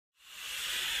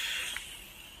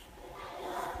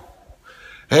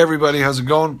Hey everybody, how's it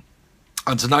going?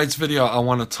 On tonight's video I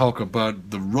want to talk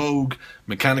about the Rogue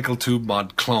mechanical tube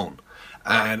mod clone,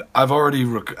 and I've already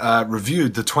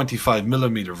reviewed the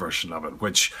 25mm version of it,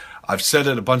 which I've said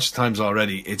it a bunch of times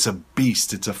already. It's a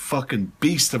beast. It's a fucking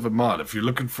beast of a mod. If you're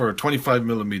looking for a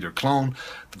 25mm clone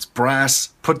that's brass,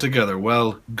 put together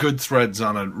well, good threads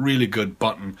on it, really good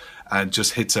button, and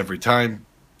just hits every time,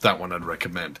 that one I'd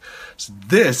recommend. So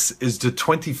this is the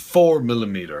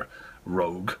 24mm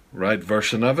Rogue, right,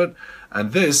 version of it,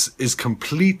 and this is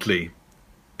completely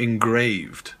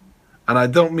engraved. And I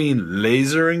don't mean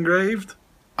laser engraved,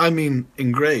 I mean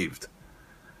engraved.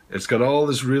 It's got all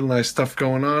this real nice stuff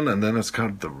going on, and then it's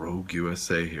got the Rogue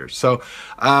USA here. So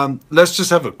let's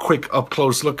just have a quick up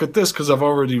close look at this, because I've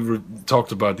already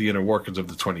talked about the inner workings of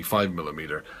the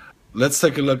 25mm. Let's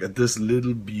take a look at this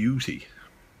little beauty.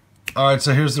 Alright,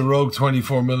 so here's the Rogue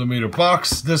 24mm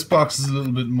box. This box is a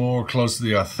little bit more close to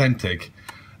the authentic,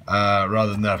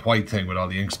 rather than that white thing with all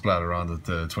the ink splatter on that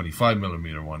the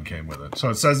 25mm one came with it. So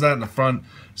it says that in the front.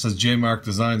 It says J-Mark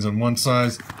Designs on one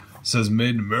side. It says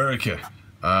Made in America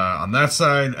on that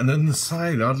side. And then the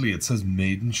side, oddly, it says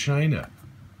Made in China.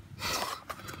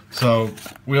 So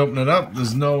we open it up.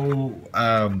 There's no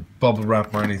bubble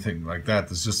wrap or anything like that.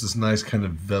 There's just this nice kind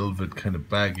of velvet kind of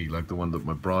baggie, like the one that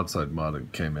my broadside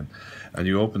mod came in. And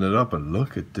you open it up and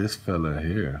look at this fella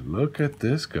here. Look at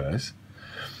this, guys.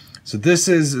 So this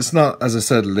is, it's not, as I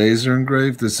said, laser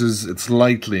engraved. It's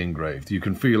lightly engraved. You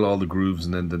can feel all the grooves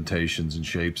and indentations and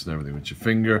shapes and everything with your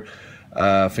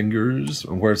fingers.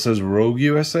 And where it says Rogue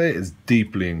USA, it's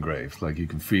deeply engraved. Like you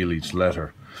can feel each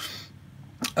letter.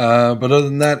 But other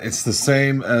than that, it's the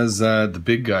same as the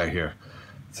big guy here.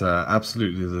 It's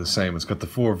absolutely the same. It's got the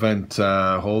 4 vent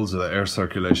holes, or the air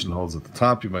circulation holes at the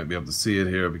top. You might be able to see it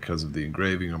here because of the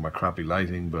engraving or my crappy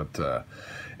lighting, but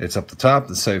it's up the top,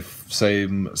 the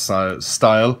same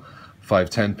style,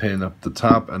 510 pin up the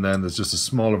top, and then there's just a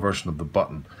smaller version of the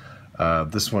button.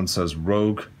 This one says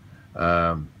Rogue,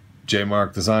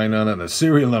 J-Mark Design on it, and a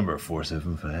serial number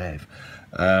 475.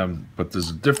 But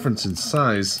there's a difference in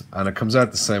size, and it comes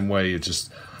out the same way. You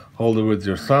just hold it with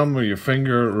your thumb or your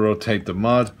finger, rotate the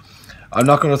mod. I'm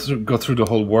not going to go through the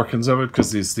whole workings of it,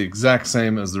 because it's the exact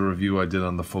same as the review I did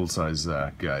on the full-size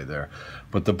guy there.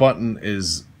 But the button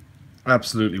is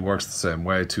absolutely works the same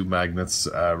way. 2 magnets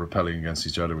repelling against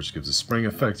each other, which gives a spring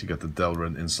effect. You got the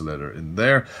Delrin insulator in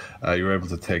there. You're able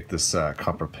to take this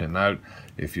copper pin out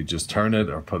if you just turn it,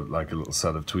 or put it like a little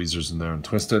set of tweezers in there and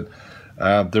twist it.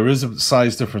 There is a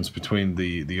size difference between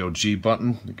the OG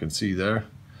button, you can see there,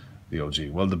 the OG,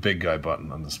 well, the big guy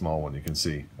button, and the small one. You can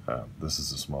see this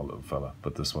is a small little fella,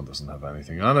 but this one doesn't have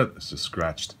anything on it, it's just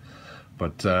scratched.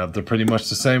 But they're pretty much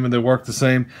the same, and they work the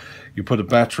same. You put a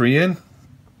battery in.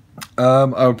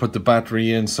 I would put the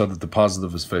battery in so that the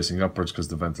positive is facing upwards, because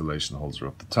the ventilation holes are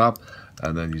up the top,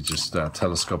 and then you just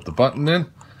telescope the button in.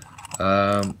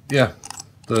 Yeah.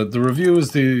 The review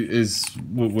would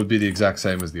be the exact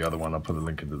same as the other one. I'll put a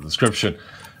link in the description.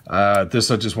 This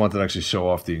I just wanted to actually show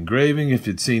off the engraving. If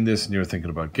you'd seen this and you're thinking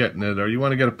about getting it, or you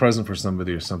want to get a present for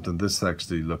somebody or something, this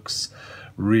actually looks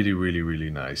really, really, really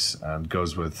nice, and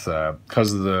goes with,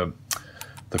 because of the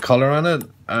color on it,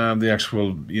 the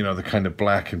actual, you know, the kind of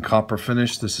black and copper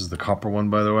finish. This is the copper one,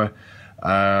 by the way.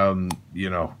 You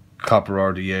know, copper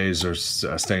RDAs or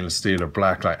stainless steel or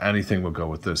black light, anything will go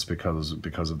with this because of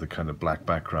the kind of black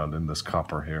background in this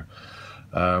copper here.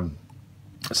 So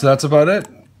that's about it.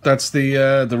 That's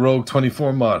the Rogue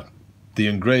 24 mod, the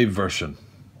engraved version.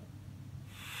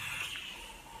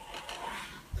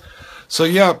 So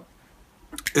yeah,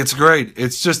 it's great.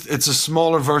 It's a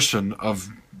smaller version of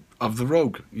the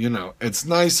Rogue. You know, it's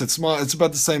nice, it's small, it's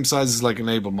about the same size as like an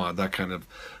Able mod, that kind of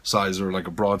size, or like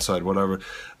a broadside, whatever.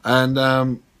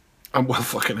 And I'm well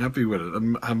fucking happy with it. I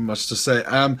don't have much to say.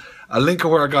 A link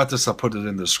of where I got this, I'll put it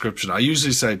in the description. I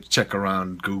usually say check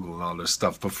around Google and all this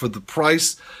stuff, but for the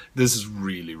price, this is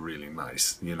really, really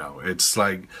nice. You know, it's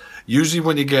like, usually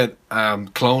when you get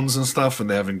clones and stuff and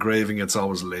they have engraving, it's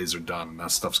always laser done, and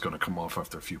that stuff's going to come off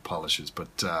after a few polishes.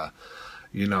 But,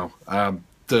 you know,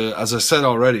 as I said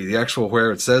already, the actual where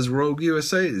it says Rogue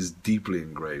USA is deeply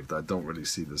engraved. I don't really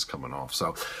see this coming off.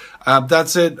 So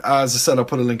that's it. As I said, I'll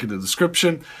put a link in the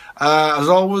description. As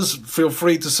always, feel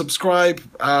free to subscribe,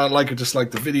 like or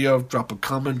dislike the video, drop a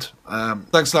comment.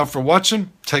 Thanks a lot for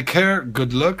watching. Take care.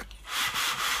 Good luck.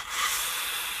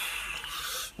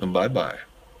 And bye-bye.